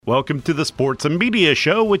Welcome to the Sports and Media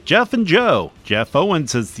Show with Jeff and Joe. Jeff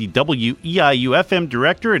Owens is the WEIU-FM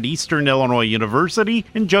director at Eastern Illinois University,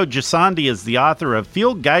 and Joe Gisandi is the author of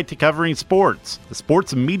Field Guide to Covering Sports. The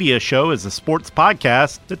Sports and Media Show is a sports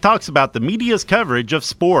podcast that talks about the media's coverage of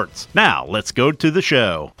sports. Now, let's go to the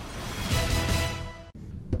show.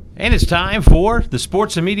 And it's time for the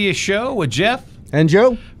Sports and Media Show with Jeff and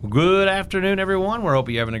Joe. Good afternoon, everyone. We're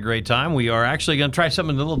hoping you're having a great time. We are actually going to try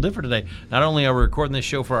something a little different today. Not only are we recording this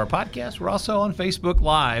show for our podcast, we're also on Facebook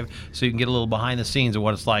Live, so you can get a little behind the scenes of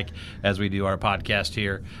what it's like as we do our podcast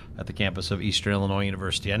here at the campus of Eastern Illinois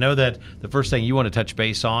University. I know that the first thing you want to touch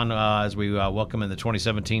base on as we welcome in the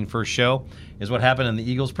 2017 first show is what happened in the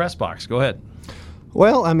Eagles press box. Go ahead.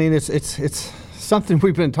 Well, I mean, it's something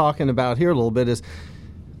we've been talking about here a little bit is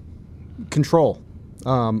control.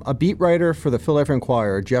 A beat writer for the Philadelphia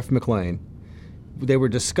Inquirer, Jeff McLean, they were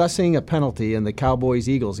discussing a penalty in the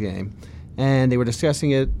Cowboys-Eagles game, and they were discussing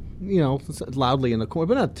it, loudly in the corner,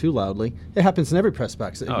 but not too loudly. It happens in every press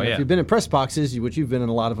box. Oh, yeah. If you've been in press boxes, which you've been in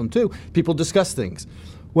a lot of them too, people discuss things.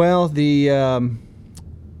 Well, the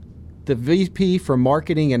VP for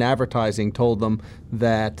marketing and advertising told them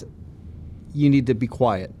that you need to be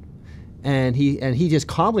quiet. And he just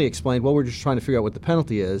calmly explained, well, we're just trying to figure out what the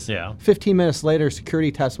penalty is. Yeah. 15 minutes later,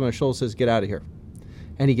 security taps him on the shoulder and says, get out of here.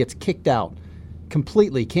 And he gets kicked out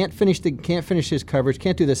completely. Can't finish his coverage,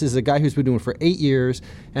 can't do this. This is a guy who's been doing it for 8 years,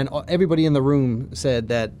 and everybody in the room said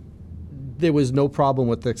that there was no problem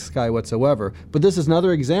with this guy whatsoever. But this is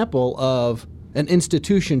another example of an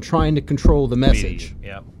institution trying to control the message.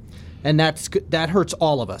 Yeah. And that hurts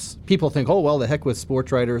all of us. People think, oh, well, the heck with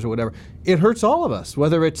sports writers or whatever. It hurts all of us,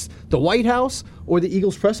 whether it's the White House or the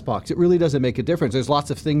Eagles press box. It really doesn't make a difference. There's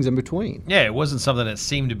lots of things in between. Yeah, it wasn't something that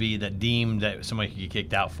seemed to be deemed that somebody could get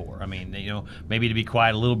kicked out for. I mean, maybe to be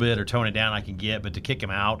quiet a little bit or tone it down I can get, but to kick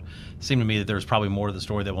him out, it seemed to me that there's probably more to the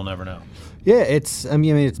story that we'll never know. Yeah, it's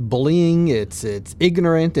bullying, it's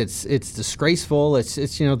ignorant, it's disgraceful.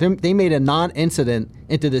 They made a non-incident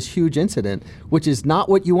into this huge incident, which is not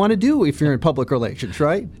what you want to do if you're in public relations,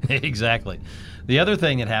 right? Exactly. The other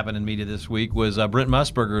thing that happened in media this week was Brent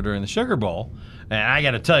Musburger during the Sugar Bowl. And I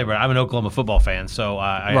got to tell you, Brent, I'm an Oklahoma football fan, so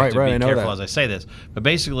I have to be careful as I say this. But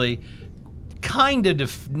basically, kind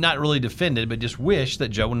of not really defended, but just wished that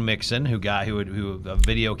Joe Mixon, who a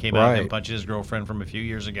video came out of him punching his girlfriend from a few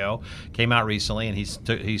years ago, came out recently, and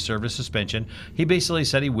he served a suspension. He basically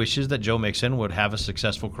said he wishes that Joe Mixon would have a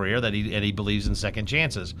successful career, and he believes in second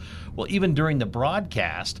chances. Well, even during the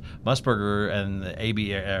broadcast, Musburger and the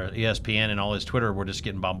ESPN and all his Twitter were just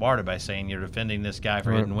getting bombarded by saying you're defending this guy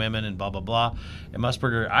for hitting women and blah, blah, blah. And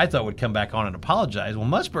Musburger, I thought, would come back on and apologize. Well,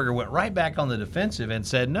 Musburger went right back on the defensive and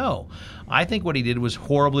said, no, I think what he did was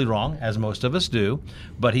horribly wrong, as most of us do,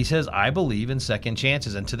 but he says, I believe in second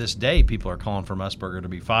chances. And to this day, people are calling for Musburger to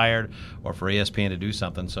be fired or for ESPN to do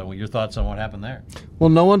something. So your thoughts on what happened there? Well,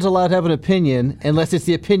 no one's allowed to have an opinion unless it's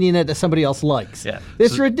the opinion that somebody else likes. Yeah.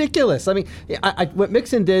 It's ridiculous. I mean, what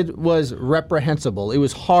Mixon did was reprehensible. It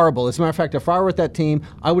was horrible. As a matter of fact, if I were at that team,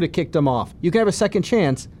 I would have kicked him off. You can have a second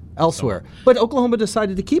chance elsewhere. But Oklahoma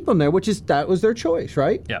decided to keep him there, that was their choice,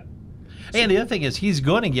 right? Yeah. And the other thing is he's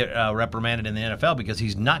going to get reprimanded in the NFL because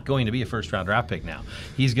he's not going to be a first-round draft pick now.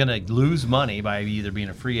 He's going to lose money by either being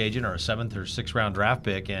a free agent or a 7th or 6th-round draft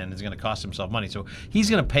pick, and it's going to cost himself money. So he's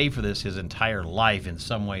going to pay for this his entire life in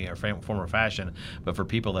some way or form or fashion. But for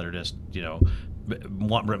people that are just,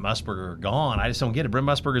 want Brent Musburger gone, I just don't get it. Brent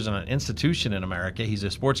Musburger's an institution in America. He's a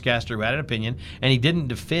sportscaster who had an opinion, and he didn't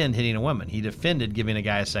defend hitting a woman. He defended giving a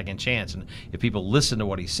guy a second chance. And if people listen to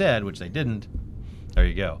what he said, which they didn't, there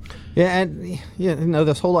you go. Yeah, and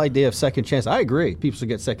this whole idea of second chance, I agree. People should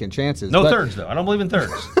get second chances. No thirds, though. I don't believe in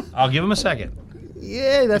thirds. I'll give him a second.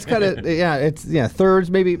 Yeah, that's kind of, thirds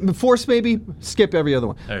maybe, fourths maybe, skip every other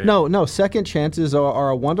one. No, second chances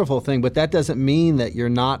are a wonderful thing, but that doesn't mean that you're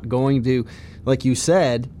not going to, like you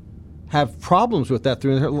said, have problems with that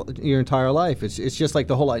through your entire life. It's just like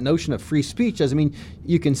the whole notion of free speech doesn't mean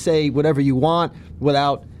you can say whatever you want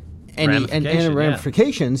without any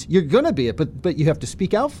ramifications. You're going to be it, but you have to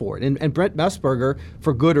speak out for it. And Brent Musburger,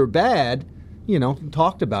 for good or bad,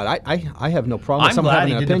 talked about it. I have no problem with someone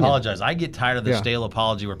having an opinion. I'm glad he didn't apologize. I get tired of the stale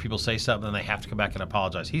apology where people say something and they have to come back and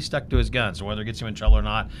apologize. He stuck to his guns. So whether it gets him in trouble or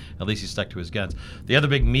not, at least he stuck to his guns. The other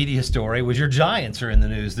big media story was your Giants are in the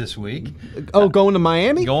news this week. Oh, going to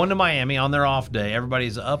Miami? Going to Miami on their off day.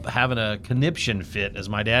 Everybody's up having a conniption fit, as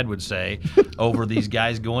my dad would say, over these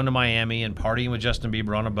guys going to Miami and partying with Justin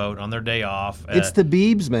Bieber on a boat on their day off. It's the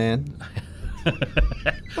Biebs, man.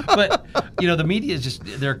 But the media is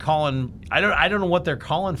they're calling. I don't know what they're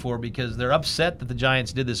calling for because they're upset that the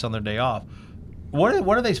Giants did this on their day off. What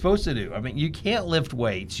are they supposed to do? I mean, you can't lift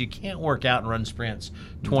weights. You can't work out and run sprints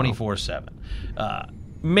 24/7.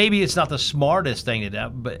 Maybe it's not the smartest thing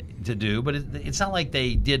to do, but it's not like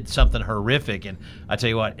they did something horrific. And I tell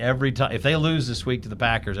you what, every time if they lose this week to the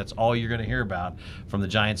Packers, that's all you're going to hear about from the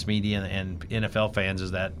Giants media and NFL fans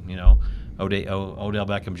is that Odell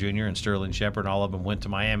Beckham Jr. and Sterling Shepard, all of them went to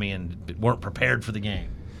Miami and weren't prepared for the game.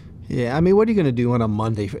 Yeah, I mean, what are you going to do on a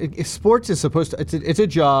Monday? Sports is supposed to it's a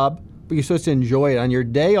job, but you're supposed to enjoy it on your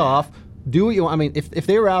day off. Do what you want. I mean, if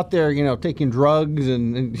they were out there, taking drugs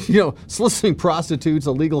and soliciting prostitutes,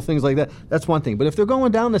 illegal things like that, that's one thing. But if they're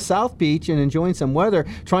going down to South Beach and enjoying some weather,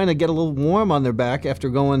 trying to get a little warm on their back after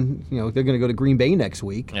going, they're going to go to Green Bay next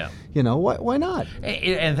week. Yeah. Why not?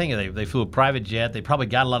 And think of it, they flew a private jet. They probably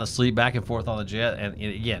got a lot of sleep back and forth on the jet. And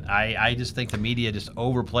again, I just think the media just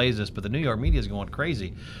overplays this. But the New York media is going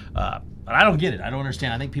crazy. But I don't get it. I don't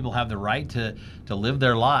understand. I think people have the right to live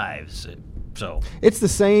their lives. So it's the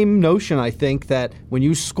same notion, I think, that when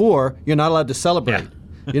you score, you're not allowed to celebrate.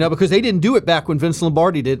 Yeah. Because they didn't do it back when Vince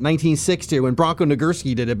Lombardi did it in 1960, or when Bronco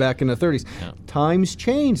Nagurski did it back in the 30s. Yeah. Times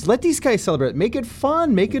changed. Let these guys celebrate. Make it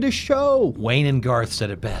fun. Make it a show. Wayne and Garth said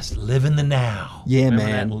it best. Live in the now. Yeah, Remember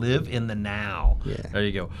man. That? Live in the now. Yeah. There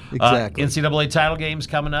you go. Exactly. NCAA title games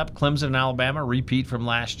coming up. Clemson and Alabama, repeat from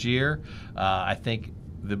last year. I think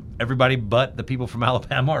everybody but the people from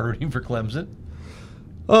Alabama are rooting for Clemson.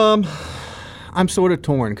 I'm sort of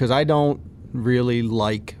torn because I don't really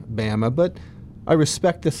like Bama, but I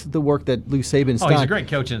respect the work that Lou Saban's done. He's a great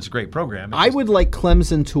coach and it's a great program. I would like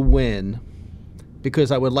Clemson to win because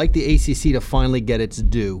I would like the ACC to finally get its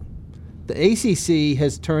due. The ACC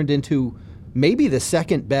has turned into maybe the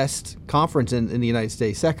second best conference in the United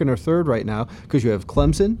States, second or third right now, because you have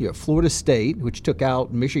Clemson, you have Florida State, which took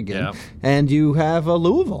out Michigan, and you have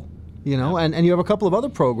Louisville. And you have a couple of other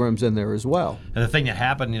programs in there as well. And the thing that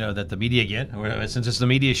happened, that the media, again, since it's the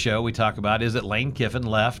media show, we talk about is that Lane Kiffin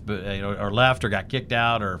left, or got kicked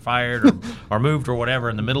out, or fired, or moved, or whatever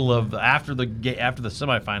in the middle of after the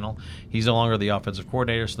semifinal. He's no longer the offensive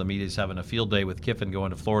coordinator, so the media's having a field day with Kiffin going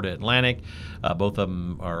to Florida Atlantic. Both of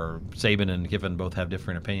them Saban and Kiffin both have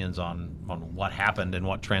different opinions on what happened and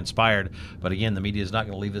what transpired. But again, the media is not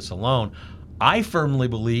going to leave this alone. I firmly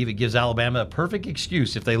believe it gives Alabama a perfect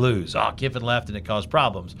excuse if they lose. Kiffin left and it caused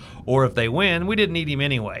problems. Or if they win, we didn't need him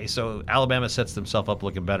anyway. So Alabama sets themselves up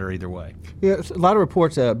looking better either way. Yeah, a lot of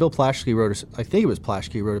reports. Bill Plaschke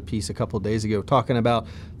wrote a piece a couple of days ago talking about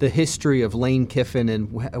the history of Lane Kiffin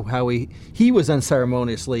and how he was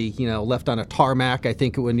unceremoniously, left on a tarmac, I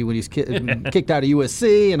think, when he was kicked out of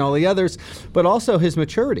USC and all the others, but also his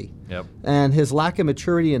maturity. Yep. And his lack of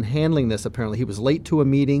maturity in handling this, apparently. He was late to a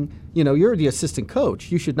meeting. You're the assistant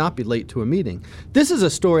coach. You should not be late to a meeting. This is a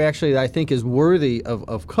story, actually, that I think is worthy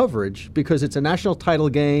of coverage because it's a national title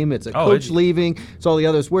game. It's a coach leaving. It's all the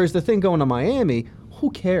others. Whereas the thing going to Miami, who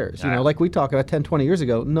cares? Like we talked about 10, 20 years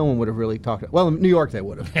ago, no one would have really talked about. Well, in New York, they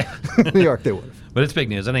would have. New York, they would have. But it's big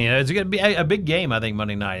news. I mean, it's going to be a big game, I think,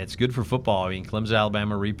 Monday night. It's good for football. I mean, Clemson,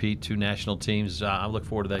 Alabama, repeat, two national teams. I look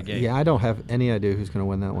forward to that game. Yeah, I don't have any idea who's going to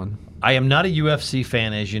win that one. I am not a UFC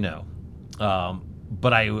fan, as you know.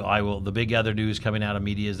 But I will. The big other news coming out of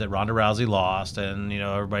media is that Ronda Rousey lost, and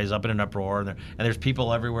everybody's up in an uproar, and there's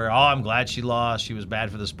people everywhere. I'm glad she lost. She was bad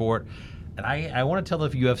for the sport. And I want to tell the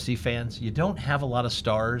UFC fans, you don't have a lot of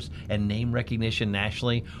stars and name recognition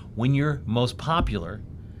nationally when your most popular,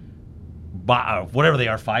 whatever they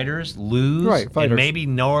are, fighters lose, and maybe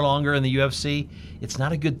no longer in the UFC. It's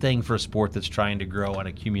not a good thing for a sport that's trying to grow and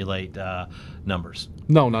accumulate numbers.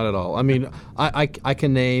 No, not at all. I mean, I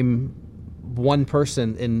can name one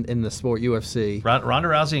person in the sport UFC. Ronda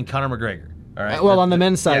Rousey and Conor McGregor. All right. Well, on the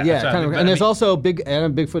men's side, and there's also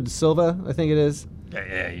Adam Bigfoot Silva, I think it is.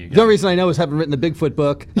 Yeah, the only reason I know is having written the Bigfoot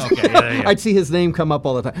book. Okay, I'd see his name come up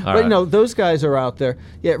all the time. But those guys are out there.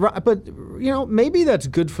 Yeah, but maybe that's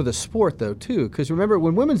good for the sport though too. Because remember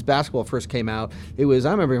when women's basketball first came out, it was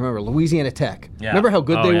I remember Louisiana Tech. Yeah. Remember how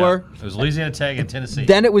good they were? It was Louisiana Tech and Tennessee.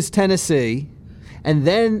 Then it was Tennessee. And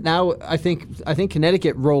then now I think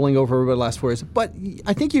Connecticut rolling over the last 4 years. But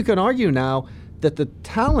I think you can argue now that the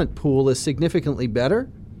talent pool is significantly better.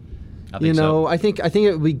 I think so. I think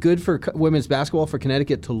it would be good for women's basketball for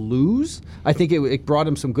Connecticut to lose. I think it brought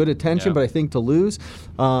them some good attention, but I think to lose.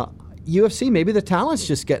 UFC, maybe the talent's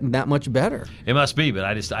just getting that much better. It must be, but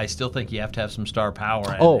I still think you have to have some star power.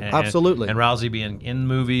 Absolutely. And Rousey being in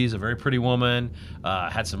movies, a very pretty woman,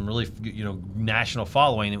 had some really national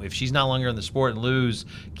following. If she's no longer in the sport and lose,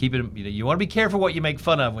 keep it. You want to be careful what you make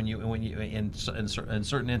fun of when you in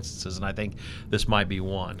certain instances, and I think this might be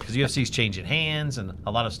one because UFC's changing hands and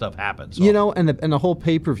a lot of stuff happens. So. And the whole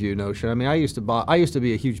pay-per-view notion. I mean, I used to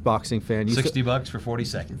be a huge boxing fan. $60 for 40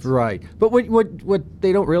 seconds. Right, but what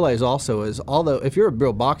they don't realize also is, although if you're a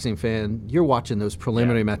real boxing fan, you're watching those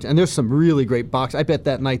preliminary matches, and there's some really great boxing. I bet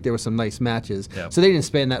that night there were some nice matches. Yep. So they didn't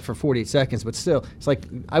span that for 48 seconds, but still, it's like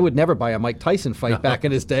I would never buy a Mike Tyson fight back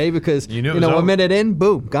in his day because a minute in,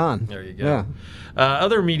 boom, gone. There you go. Yeah.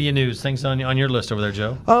 Other media news, things on your list over there,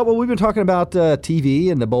 Joe? Well, we've been talking about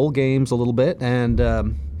TV and the bowl games a little bit,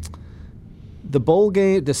 and. The bowl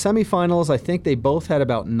game, the semifinals, I think they both had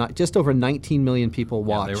about just over 19 million people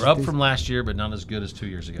watch. Yeah, they were up from last year, but not as good as 2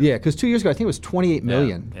 years ago. Yeah, because 2 years ago, I think it was 28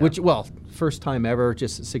 million, which, first time ever,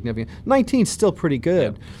 just significant. 19 is still pretty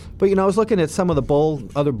good. Yeah. But, I was looking at some of the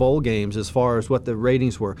other bowl games as far as what the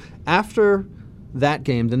ratings were. After that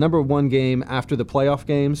game, the number one game after the playoff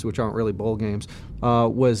games, which aren't really bowl games,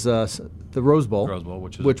 was the Rose Bowl,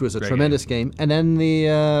 which was a tremendous game. And then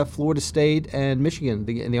the Florida State and Michigan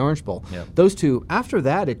in the Orange Bowl. Yep. Those two, after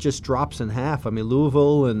that, it just drops in half. I mean,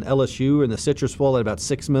 Louisville and LSU and the Citrus Bowl at about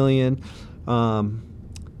 6 million. The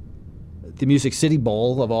Music City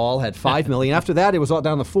Bowl of all had 5 million. After that, it was all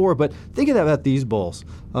down to 4. But think about these bowls.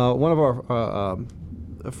 One of our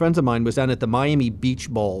friends of mine was down at the Miami Beach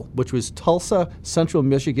Bowl, which was Tulsa Central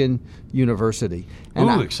Michigan University.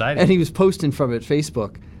 And exciting. And he was posting from it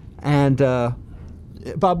Facebook. And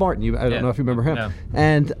Bob Martin, I don't know if you remember him. No.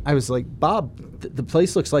 And I was like, Bob, the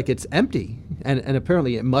place looks like it's empty. And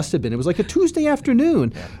apparently it must have been. It was like a Tuesday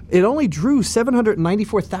afternoon. Yeah. It only drew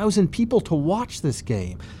 794,000 people to watch this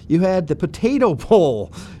game. You had the Potato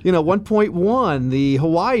Bowl, 1.1, the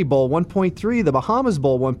Hawaii Bowl, 1.3, the Bahamas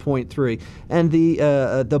Bowl, 1.3, and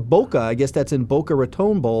the Boca, I guess that's in Boca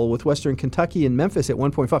Raton Bowl with Western Kentucky and Memphis at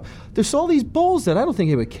 1.5. There's all these bowls that I don't think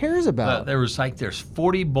anybody cares about. There's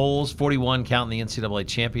 40 bowls, 41 counting the NCAA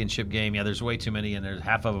championship game. Yeah, there's way too many, and there's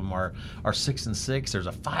half of them are 6-6. There's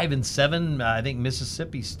a 5-7. I think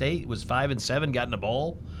Mississippi State was 5-7, got in a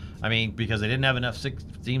bowl. I mean, because they didn't have enough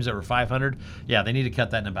teams that were 500. Yeah, they need to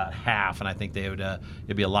cut that in about half, and I think they would.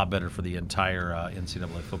 It'd be a lot better for the entire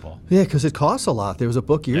NCAA football. Yeah, because it costs a lot. There was a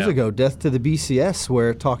book years ago, Death to the BCS,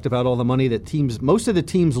 where it talked about all the money that most of the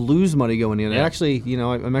teams lose money going in. Yeah. And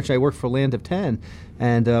actually, I work for Land of 10,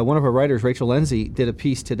 and one of our writers, Rachel Lindsay, did a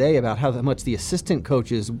piece today about how much the assistant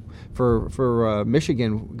coaches for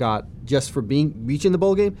Michigan got just for reaching the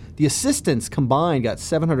bowl game. The assistants combined got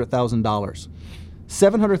 $700,000.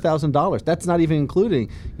 $700,000. That's not even including,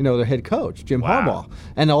 their head coach, Jim Harbaugh,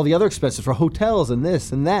 and all the other expenses for hotels and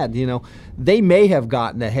this and that. They may have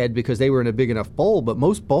gotten ahead because they were in a big enough bowl, but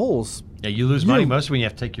most bowls. Yeah, you lose money most when you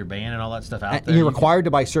have to take your band and all that stuff out there. And you're required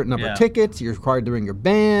to buy a certain number of tickets. You're required to bring your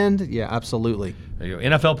band. Yeah, absolutely. There you go.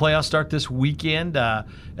 NFL playoffs start this weekend.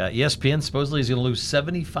 ESPN supposedly is going to lose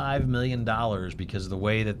 $75 million because of the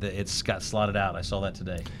way that it's got slotted out. I saw that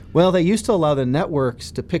today. Well, they used to allow the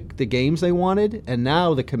networks to pick the games they wanted, and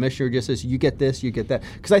now the commissioner just says, you get this, you get that.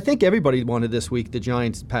 Because I think everybody wanted this week the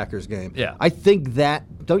Giants-Packers game. Yeah. I think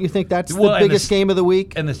don't you think that's the biggest game of the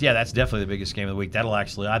week? And that's definitely the biggest game of the week.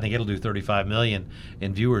 I think it'll do 35 million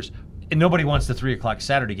in viewers. And nobody wants the 3 o'clock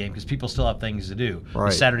Saturday game because people still have things to do. Right.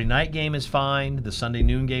 The Saturday night game is fine. The Sunday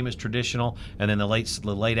noon game is traditional, and then the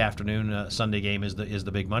late afternoon Sunday game is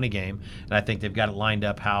the big money game. And I think they've got it lined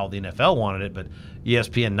up how the NFL wanted it, but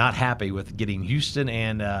ESPN not happy with getting Houston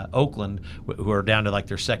and Oakland, who are down to like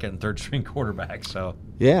their second and third string quarterbacks. So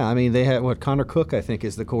yeah, I mean they had Connor Cook, I think,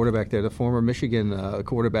 is the quarterback there, the former Michigan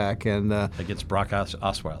quarterback, and against Brock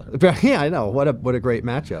Osweiler. Yeah, I know what a great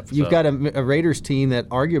matchup. You've got a Raiders team that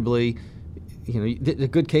arguably. A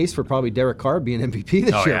good case for probably Derek Carr being MVP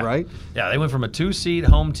this year, right? Yeah, they went from a 2-seed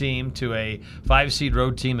home team to a 5-seed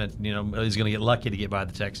road team that is going to get lucky to get by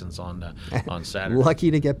the Texans on Saturday. Lucky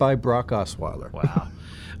to get by Brock Osweiler.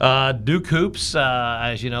 Wow. Duke Hoops,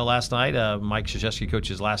 as you know, last night Mike Krzyzewski coached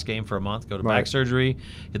his last game for a month, go to back surgery.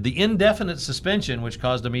 The indefinite suspension, which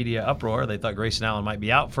caused a media uproar. They thought Grayson Allen might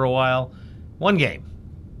be out for a while. One game.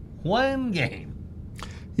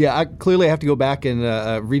 Yeah, I clearly have to go back and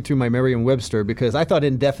read through my Merriam-Webster because I thought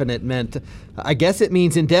indefinite meant, I guess it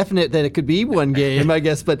means indefinite that it could be one game, I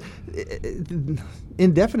guess, but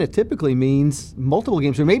indefinite typically means multiple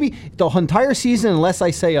games, or maybe the entire season unless I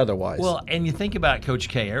say otherwise. Well, and you think about Coach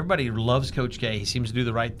K. Everybody loves Coach K. He seems to do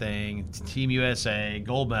the right thing. Team USA,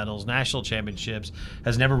 gold medals, national championships,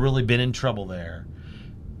 has never really been in trouble there.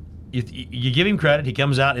 you give him credit. He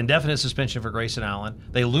comes out, indefinite suspension for Grayson Allen.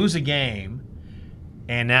 They lose a game,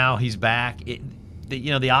 and now he's back.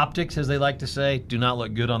 The optics, as they like to say, do not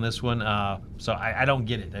look good on this one. So I don't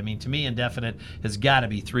get it. I mean, to me, indefinite has got to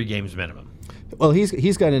be 3 games minimum. Well,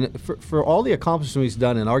 he's got for all the accomplishments he's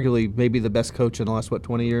done, and arguably maybe the best coach in the last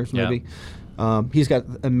 20 years, maybe. Yeah. He's got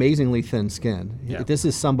amazingly thin skin. Yeah. This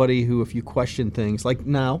is somebody who, if you question things, like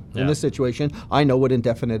now in this situation, I know what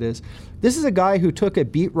indefinite is. This is a guy who took a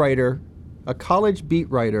college beat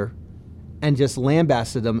writer, and just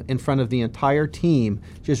lambasted him in front of the entire team,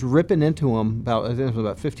 just ripping into him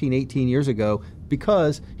about 15, 18 years ago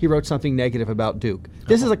because he wrote something negative about Duke.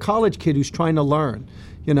 This is a college kid who's trying to learn.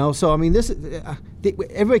 So I mean,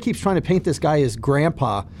 everybody keeps trying to paint this guy as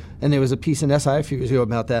grandpa, and there was a piece in SI a few years ago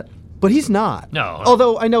about that. But he's not. No.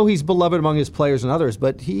 Although I know he's beloved among his players and others,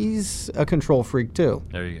 but he's a control freak too.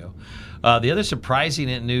 There you go. The other surprising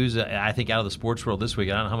news, I think, out of the sports world this week,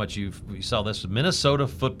 I don't know how much you saw this, Minnesota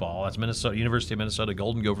football. That's University of Minnesota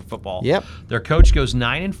Golden Gopher football. Yep. Their coach goes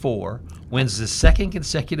 9-4, wins the 2nd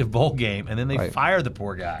consecutive bowl game, and then they fire the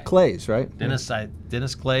poor guy. Clays, right?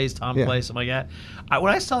 Dennis Clays, Tom Clays, something like that.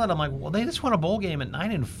 When I saw that, I'm like, well, they just won a bowl game at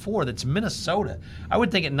 9-4. That's Minnesota. I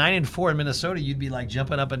would think at 9-4 in Minnesota, you'd be like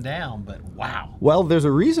jumping up and down, but wow. Well, there's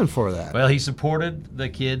a reason for that. Well, he supported the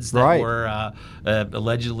kids that were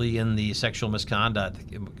allegedly in the sexual misconduct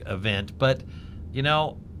event, but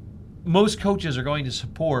most coaches are going to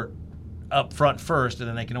support up front first, and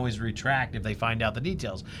then they can always retract if they find out the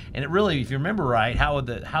details. And it really, if you remember right, how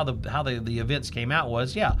the events came out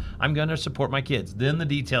was, I'm going to support my kids. Then the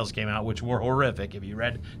details came out, which were horrific. If you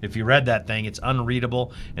read that thing, it's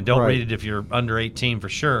unreadable, and don't read it if you're under 18 for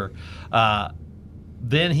sure.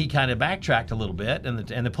 Then he kind of backtracked a little bit,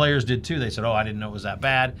 and the players did too. They said, "Oh, I didn't know it was that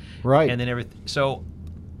bad." Right. And then everything. So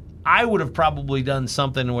I would have probably done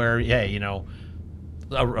something where,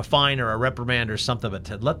 a fine or a reprimand or something, but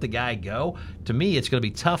to let the guy go, to me, it's going to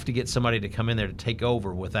be tough to get somebody to come in there to take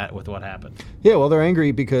over with what happened. Yeah, well, they're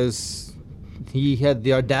angry because he had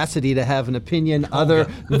the audacity to have an opinion other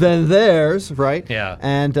than theirs, right? Yeah.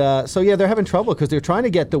 And they're having trouble because they're trying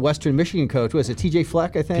to get the Western Michigan coach. Was it TJ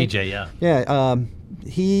Fleck, I think? TJ, yeah. Yeah.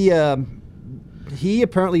 He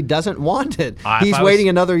apparently doesn't want it. He's waiting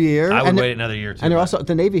another year. I would wait another year, too. And they're also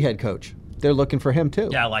the Navy head coach. They're looking for him, too.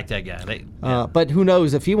 Yeah, I like that guy. But who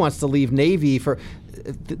knows if he wants to leave Navy for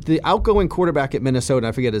the outgoing quarterback at Minnesota,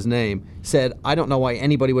 I forget his name, said, I don't know why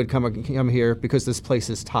anybody would come here because this place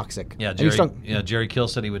is toxic. Yeah, Jerry Kill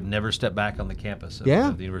said he would never step back on the campus of the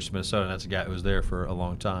University of Minnesota, and that's a guy who was there for a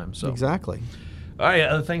long time. So exactly. All right,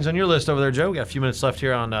 other things on your list over there, Joe? We got a few minutes left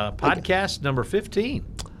here on podcast number 15.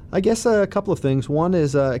 I guess a couple of things. One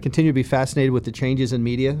is I continue to be fascinated with the changes in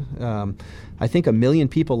media. I think 1 million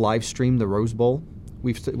people live streamed the Rose Bowl.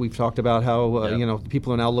 We've talked about how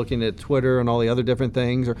people are now looking at Twitter and all the other different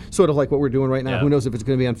things, or sort of like what we're doing right now. Who knows if it's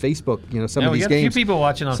going to be on Facebook? Some of these games. We got a few people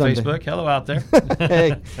watching on Facebook. Hello out there.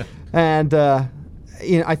 Hey, and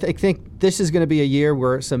I think this is going to be a year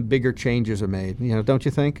where some bigger changes are made. Don't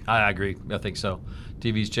you think? I agree. I think so.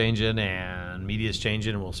 TV's changing and media's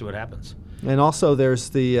changing, and we'll see what happens. And also there's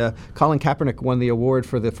the Colin Kaepernick won the award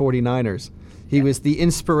for the 49ers. He was the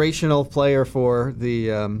inspirational player for the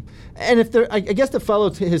and if I guess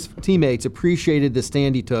his teammates appreciated the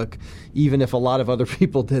stand he took, even if a lot of other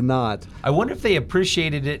people did not. I wonder if they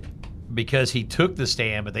appreciated it because he took the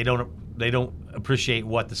stand, but they don't appreciate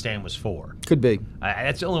what the stand was for. Could be.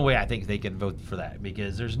 That's the only way I think they can vote for that,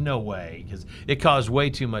 because there's no way, because it caused way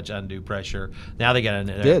too much undue pressure. Now they got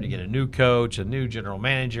to get a new coach, a new general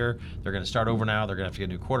manager. They're going to start over now. They're going to have to get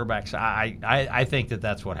new quarterbacks. I think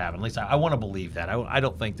that's what happened. At least I want to believe that. I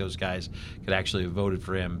don't think those guys could actually have voted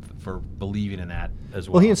for him for believing in that as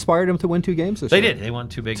well. Well, he inspired them to win 2 games this year. They did. They won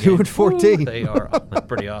 2 big games. 2-14. They are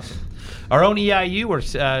pretty awesome. Our own EIU,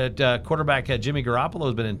 where quarterback Jimmy Garoppolo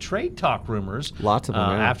has been in trade talk rumors. Lots of them,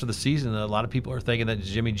 after the season. A lot of people are thinking that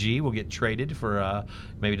Jimmy G will get traded for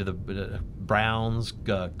maybe to the Browns,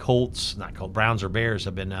 Colts. Not Colts. Browns or Bears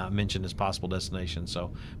have been mentioned as possible destinations.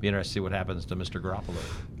 So be interested to see what happens to Mr. Garoppolo.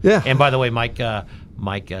 Yeah. And by the way, Mike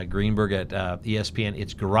Greenberg at ESPN,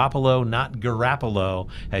 it's Garoppolo, not Garapolo,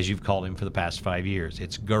 as you've called him for the past 5 years.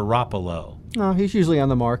 It's Garoppolo. No, he's usually on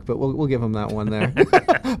the mark, but we'll give him that one there.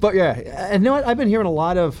 But yeah, and you know what? I've been hearing a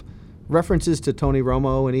lot of references to Tony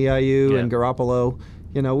Romo and EIU and Garoppolo.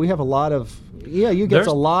 We have a lot of EIU gets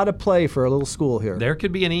a lot of play for a little school here. There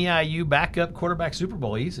could be an EIU backup quarterback Super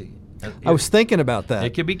Bowl easy. I was thinking about that.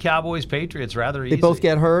 It could be Cowboys, Patriots, rather easy. They both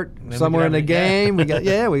get hurt somewhere in the game. We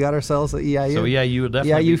got ourselves an EIU. So EIU will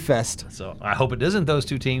definitely EIU fest. So I hope it isn't those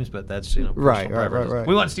two teams, but that's right.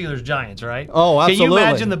 We want Steelers Giants, right? Oh, absolutely. Can you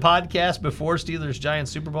imagine the podcast before Steelers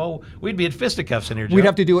Giants Super Bowl? We'd be at fisticuffs in here, Joe. We'd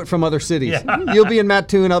have to do it from other cities. Yeah. You'll be in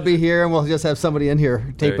Mattoon, I'll be here, and we'll just have somebody in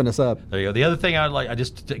here taping us up. There you go. The other thing I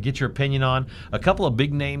just to get your opinion on, a couple of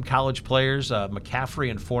big name college players, McCaffrey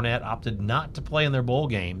and Fournette, opted not to play in their bowl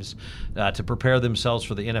games to prepare themselves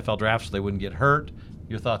for the NFL draft so they wouldn't get hurt.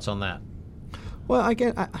 Your thoughts on that? Well,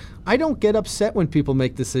 I don't get upset when people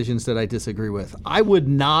make decisions that I disagree with. I would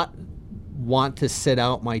not want to sit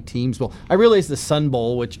out my team's bowl. I realize the Sun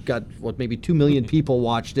Bowl, which got maybe 2 million people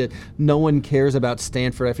watched it. No one cares about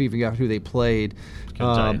Stanford. I forgot who they played.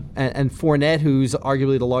 And Fournette, who's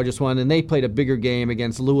arguably the largest one, and they played a bigger game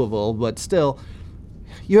against Louisville, but still,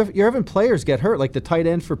 you're having players get hurt, like the tight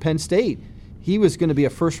end for Penn State. He was going to be a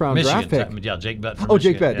first-round draft pick. Yeah, Jake Butt. Oh,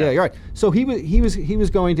 Jake Butt. Yeah, you're right. So he was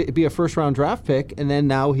going to be a first-round draft pick, and then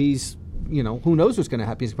now he's, who knows what's going to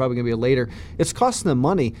happen? He's probably going to be a later. It's costing them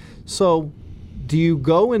money. So, do you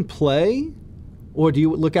go and play, or do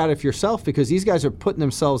you look out for yourself? Because these guys are putting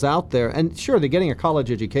themselves out there, and sure, they're getting a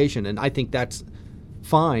college education, and I think that's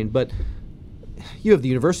fine, but you have the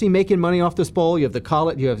university making money off this bowl. You have the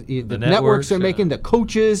college. You have the networks are making, the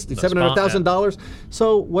coaches, the $700,000.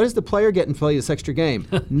 So what does the player get in play this extra game?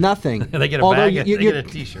 Nothing. They get a bag. They get a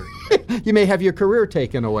T-shirt. You may have your career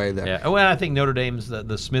taken away there. Yeah. Well, I think Notre Dame's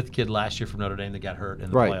the Smith kid last year from Notre Dame that got hurt in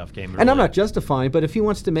the playoff game. And I'm not justifying, but if he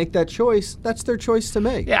wants to make that choice, that's their choice to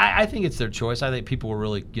make. Yeah, I think it's their choice. I think people were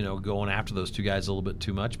really going after those two guys a little bit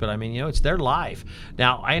too much. But I mean, it's their life.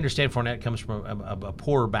 Now I understand Fournette comes from a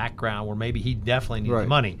poorer background where maybe he definitely needs the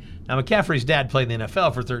money. Now McCaffrey's dad played in the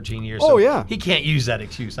NFL for 13 years. So he can't use that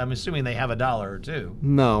excuse. I'm assuming they have $1 or two.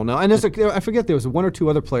 No. And I forget there was one or two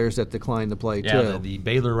other players that declined to play too. Yeah, the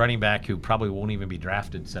Baylor running back who probably won't even be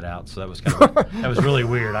drafted set out. So that was that was really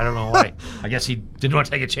weird. I don't know why. I guess he didn't want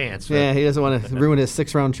to take a chance. Yeah, he doesn't want to ruin his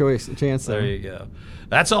 6th-round chance there. There you go.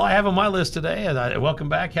 That's all I have on my list today. Welcome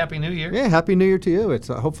back. Happy New Year. Yeah, Happy New Year to you. It's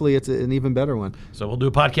hopefully it's an even better one. So we'll do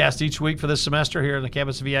a podcast each week for this semester here on the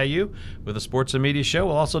campus of EIU with a sports and media show.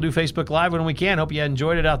 We'll also do Facebook Live when we can. Hope you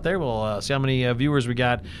enjoyed it out there. We'll see how many viewers we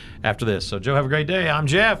got after this. So, Joe, have a great day. I'm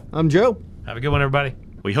Jeff. I'm Joe. Have a good one, everybody.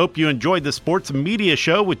 We hope you enjoyed the Sports and Media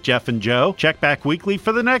Show with Jeff and Joe. Check back weekly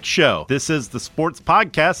for the next show. This is the sports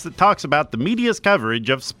podcast that talks about the media's coverage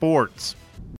of sports.